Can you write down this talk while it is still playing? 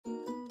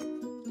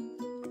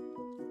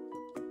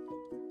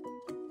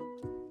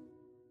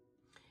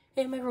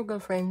Hey my frugal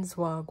friends,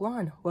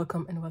 wagwan.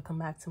 Welcome and welcome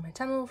back to my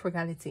channel.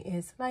 Frugality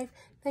is life.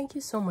 Thank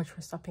you so much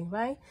for stopping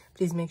by.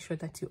 Please make sure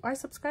that you are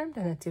subscribed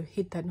and that you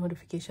hit that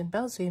notification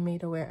bell so you're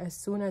made aware as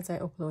soon as I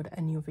upload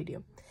a new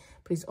video.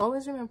 Please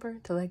always remember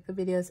to like the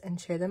videos and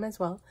share them as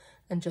well.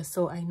 And just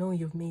so I know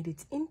you've made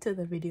it into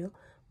the video,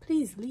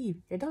 please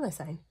leave your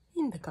 $sign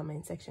in the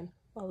comment section.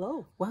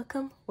 Hello,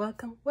 welcome.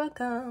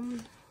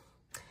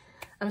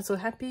 I'm so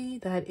happy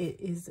that it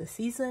is the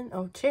season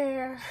of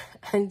cheer,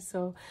 and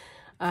so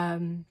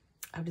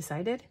I've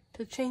decided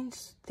to change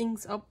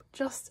things up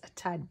just a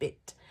tad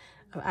bit.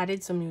 I've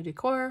added some new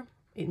decor.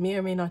 It may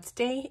or may not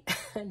stay,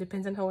 it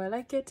depends on how I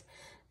like it.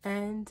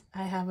 And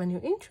I have a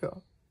new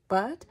intro,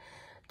 but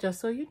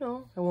just so you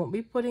know, I won't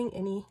be putting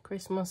any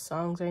Christmas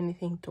songs or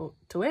anything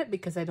to it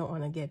because I don't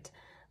want to get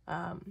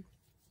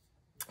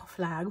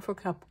flagged for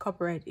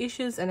copyright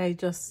issues. And I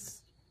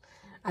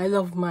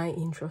love my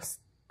intros,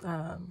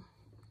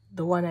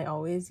 the one I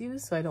always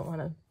use, so I don't want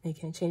to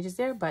make any changes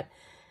there. But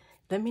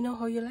let me know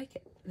how you like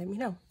it. Let me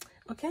know.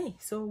 Okay,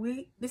 so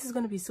this is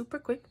going to be super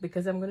quick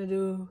because I'm going to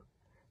do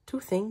two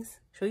things: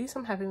 show you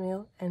some Happy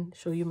Mail and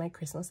show you my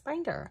Christmas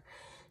binder.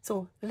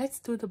 So let's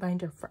do the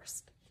binder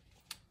first.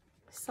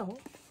 So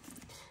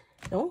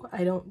no,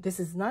 this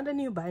is not a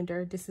new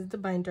binder. This is the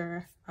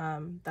binder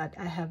that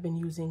I have been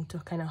using to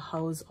kind of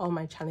house all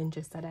my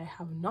challenges that I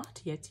have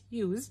not yet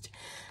used,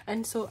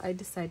 and so I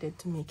decided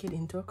to make it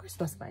into a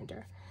Christmas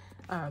binder.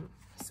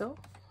 So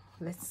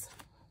let's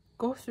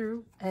go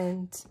through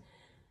and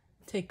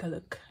take a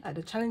look at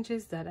the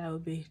challenges that I will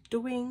be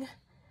doing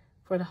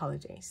for the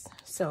holidays.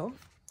 So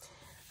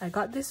I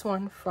got this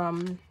one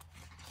from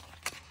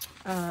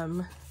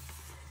I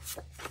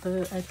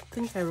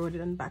think I wrote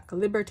it on the back,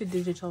 Liberty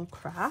Digital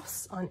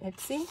Crafts on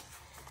Etsy,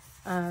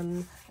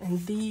 and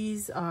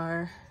these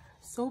are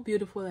so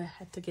beautiful. I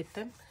had to get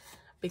them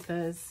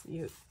because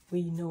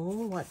we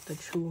know what the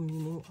true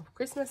meaning of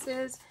Christmas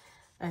is,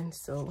 and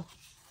so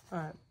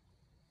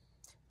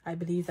I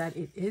believe that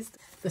it is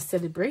the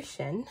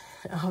celebration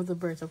of the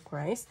birth of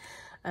Christ,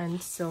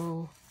 and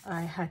so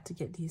I had to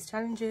get these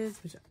challenges,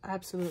 which are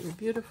absolutely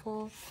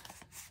beautiful,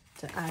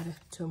 to add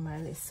to my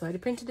list. So I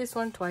printed this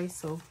one twice,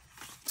 so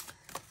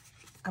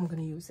I'm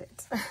gonna use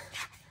it.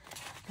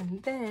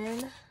 And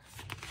then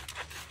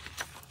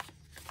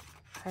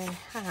I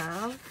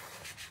have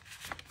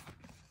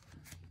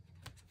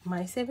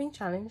my saving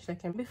challenge that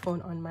can be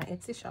found on my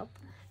Etsy shop.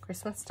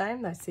 Christmas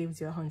time, that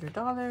saves you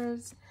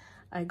 $100.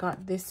 I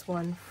got this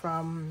one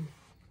from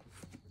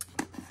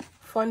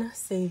Fun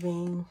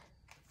Saving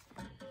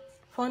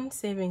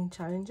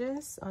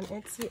Challenges on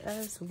Etsy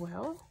as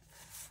well.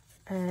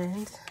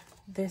 And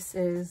this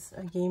is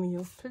a game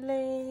you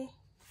play,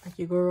 like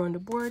you go around the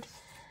board,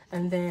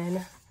 and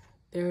then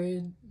there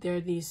are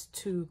these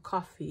two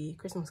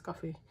Christmas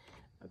coffee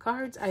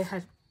cards.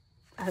 I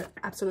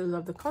absolutely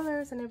love the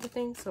colors and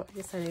everything, so I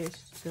decided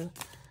to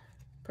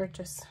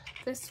purchase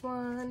this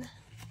one.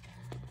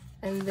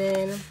 And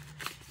then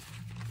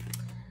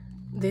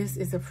this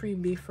is a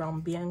freebie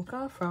from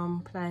Bianca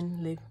from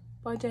Plan Live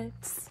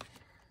Budgets.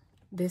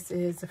 This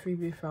is a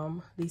freebie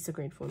from Lisa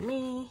Grateful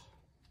Me.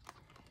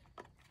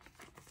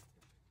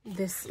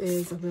 This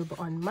is available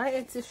on my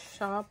Etsy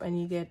shop,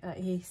 and you get an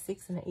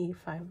A6 and an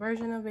A5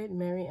 version of it,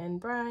 Merry and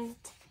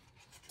Bright.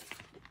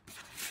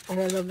 And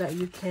I love that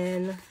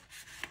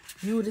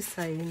you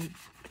decide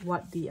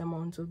what the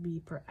amount will be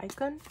per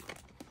icon.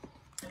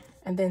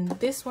 And then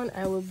this one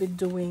I will be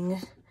doing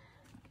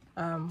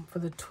for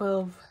the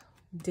 12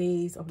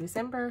 days of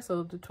December.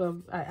 So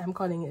I'm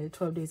calling it the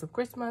 12 days of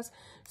Christmas,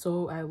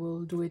 so I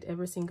will do it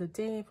every single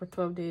day for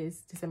 12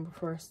 days, December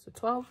 1st to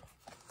 12th.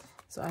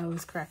 So I will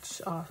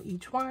scratch off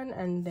each one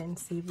and then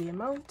save the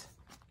amount.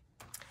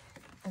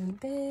 And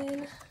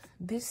then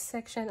this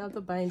section of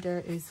the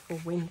binder is for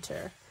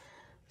winter,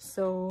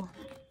 so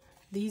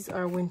these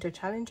are winter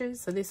challenges.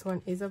 So this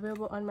one is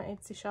available on my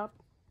Etsy shop.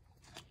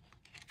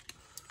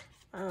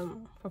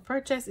 For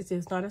purchase, it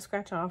is not a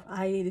scratch off.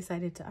 I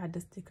decided to add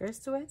the stickers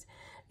to it.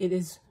 It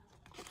is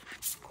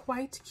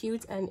quite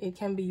cute, and it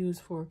can be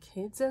used for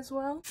kids as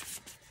well.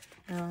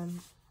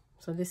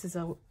 So this is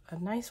a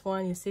nice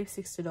one. You save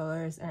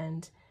 $60,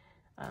 and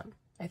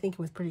I think it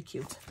was pretty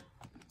cute.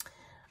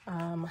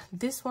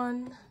 This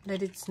one,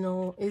 Let It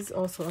Snow, is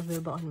also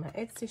available on my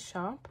Etsy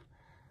shop.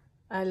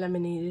 I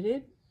laminated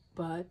it,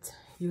 but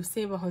you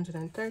save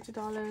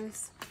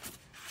 $130.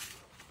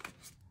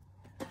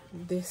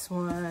 This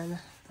one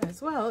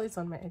as well is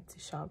on my Etsy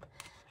shop,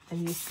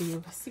 and you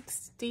save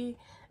 $60.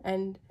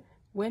 And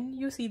when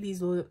you see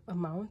these low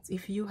amounts,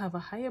 if you have a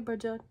higher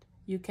budget,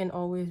 you can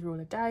always roll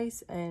a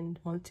dice and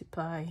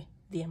multiply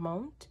the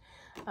amount.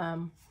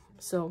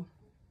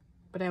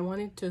 But I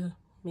wanted to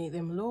make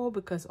them low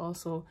because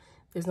also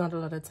there's not a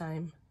lot of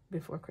time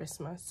before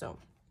Christmas. So,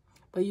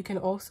 but you can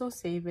also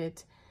save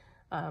it.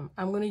 I'm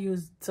going to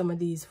use some of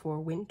these for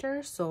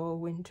winter, so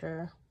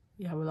winter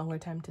you have a longer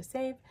time to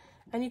save.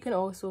 And you can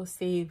also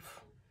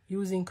save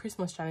using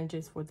Christmas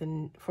challenges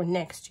for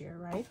next year,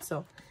 right?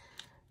 So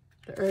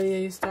the earlier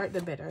you start,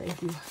 the better.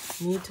 If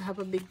you need to have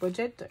a big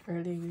budget, the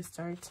earlier you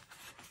start,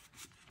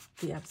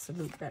 the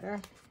absolute better.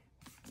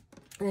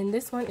 And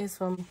this one is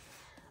from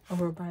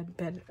Over by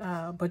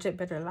Budget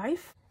Better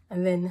Life.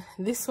 And then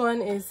this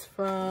one is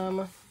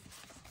from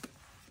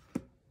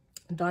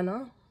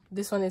Donna.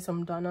 This one is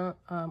from Donna,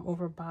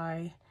 over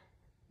by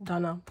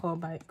Donna Paul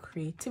by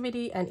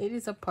Creativity, and it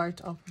is a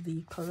part of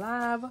the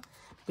collab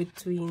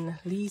between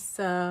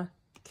Lisa,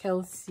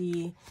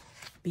 Kelsey,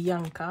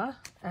 Bianca,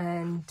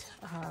 and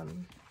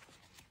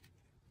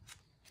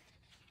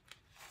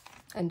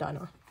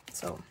Donna.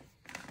 So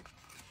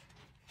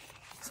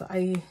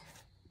I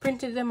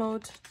printed them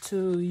out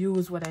to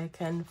use what I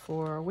can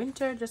for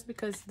winter, just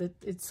because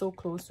it's so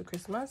close to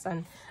Christmas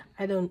and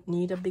I don't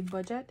need a big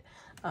budget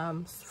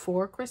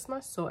for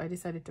Christmas. So I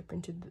decided to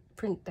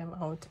print them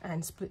out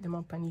and split them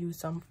up and use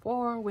some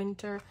for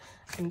winter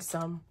and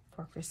some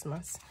for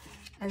Christmas.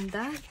 And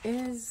that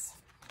is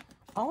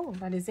all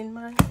that is in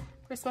my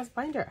Christmas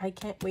binder. I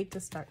can't wait to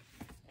start.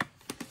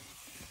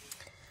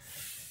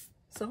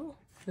 So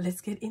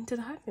let's get into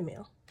the Happy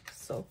Mail.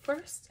 So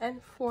first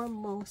and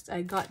foremost,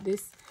 I got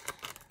this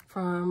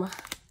from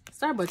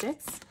Star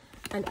Budgets,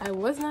 and I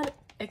was not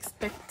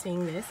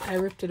expecting this. I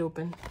ripped it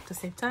open to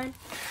save time.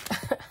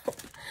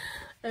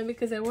 And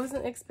because I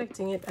wasn't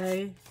expecting it,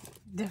 I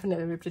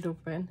definitely ripped it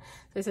open.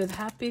 So it says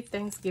Happy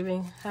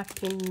Thanksgiving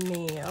Happy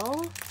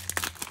Mail,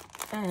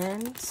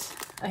 and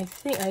I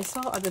think I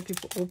saw other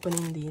people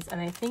opening these,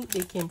 and I think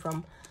they came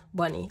from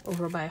Bunny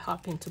over by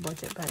Hopping to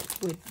Budget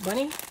with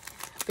Bunny,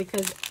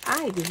 because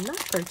I did not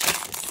purchase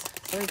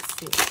this. Let's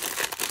see.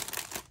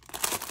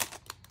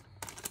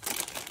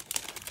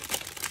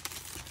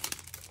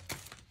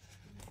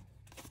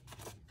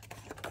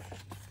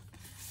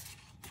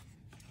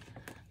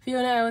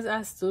 Fiona, I was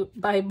asked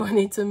by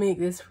Bunny to make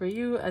this for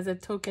you as a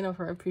token of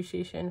her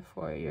appreciation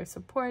for your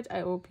support. I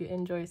hope you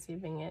enjoy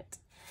receiving it.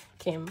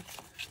 Kim.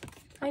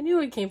 I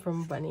knew it came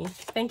from Bunny.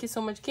 Thank you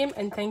so much, Kim,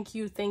 and thank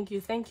you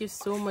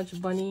so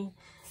much, Bunny.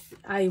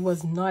 I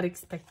was not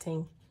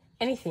expecting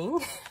anything.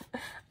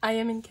 I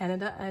am in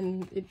Canada,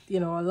 and a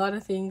lot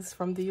of things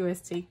from the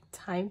US take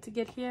time to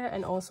get here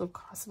and also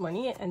cost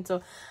money, and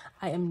so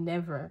I am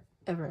never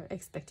ever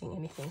expecting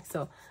anything.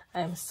 So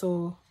I am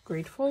so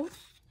grateful.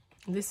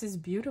 This is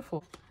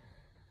beautiful.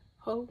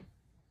 Oh,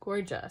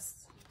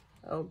 gorgeous.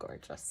 Oh,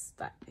 gorgeous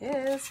that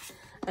is.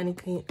 And it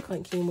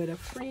came with a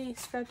free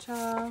stretch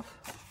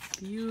off.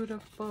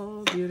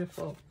 Beautiful,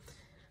 beautiful.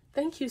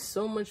 Thank you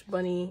so much,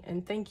 Bunny,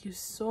 and thank you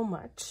so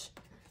much,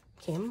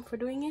 Kim, for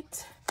doing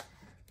it.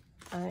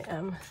 I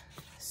am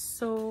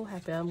so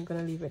happy. I'm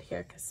gonna leave it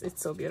here because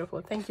it's so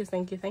beautiful. Thank you,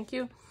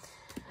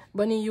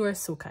 Bunny. You are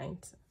so kind,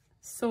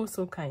 so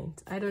kind.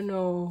 I don't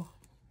know,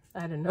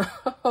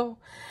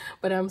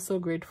 but I'm so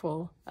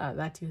grateful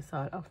that you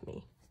thought of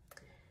me.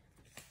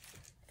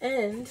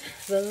 And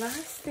the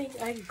last thing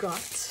I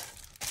got,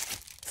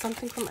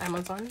 something from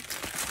Amazon,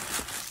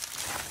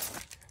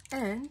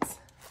 and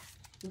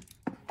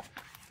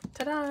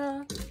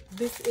ta-da!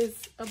 This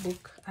is a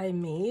book I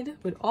made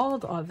with all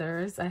the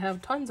others. I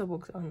have tons of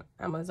books on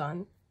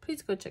Amazon.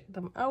 Please go check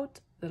them out.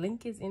 The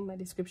link is in my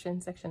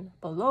description section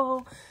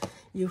below.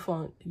 You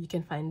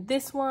can find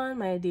this one,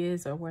 My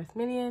Ideas Are Worth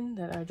Million,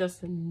 that are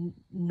just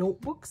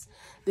notebooks.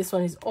 This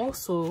one is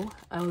also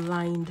a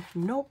lined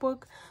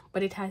notebook,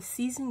 but it has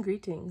season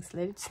greetings,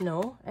 let it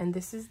snow, and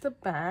this is the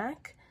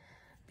back.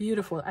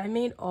 Beautiful. I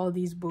made all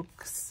these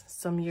books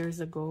some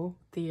years ago.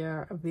 They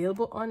are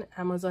available on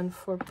Amazon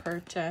for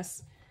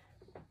purchase.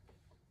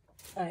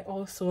 I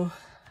also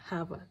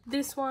have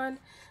this one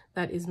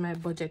that is my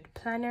budget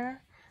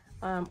planner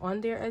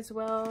on there as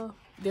well.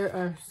 There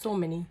are so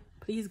many.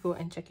 Please go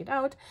and check it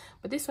out,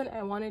 but this one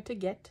I wanted to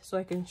get so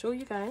I can show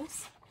you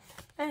guys,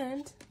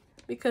 and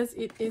because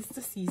it is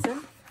the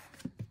season,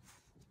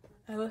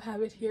 I will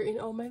have it here in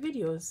all my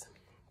videos.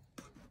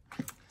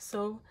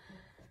 So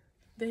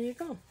there you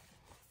go,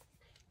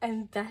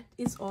 and that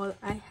is all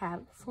I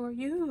have for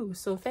you.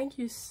 So thank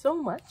you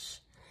so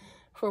much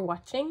for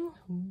watching.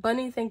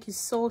 Bunny, thank you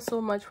so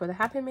much for the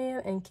Happy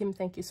Mail, and Kim,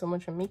 thank you so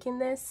much for making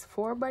this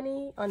for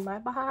Bunny on my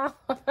behalf.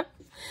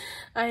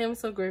 I am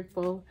so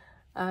grateful.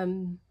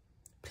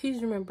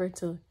 Please remember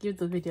to give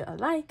the video a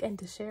like and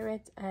to share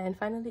it. And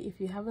finally, if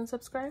you haven't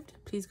subscribed,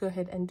 please go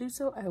ahead and do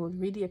so. I would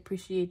really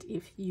appreciate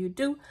if you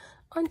do.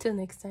 Until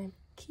next time,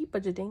 keep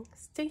budgeting,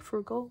 stay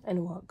frugal,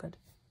 and walk good.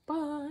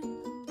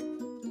 Bye.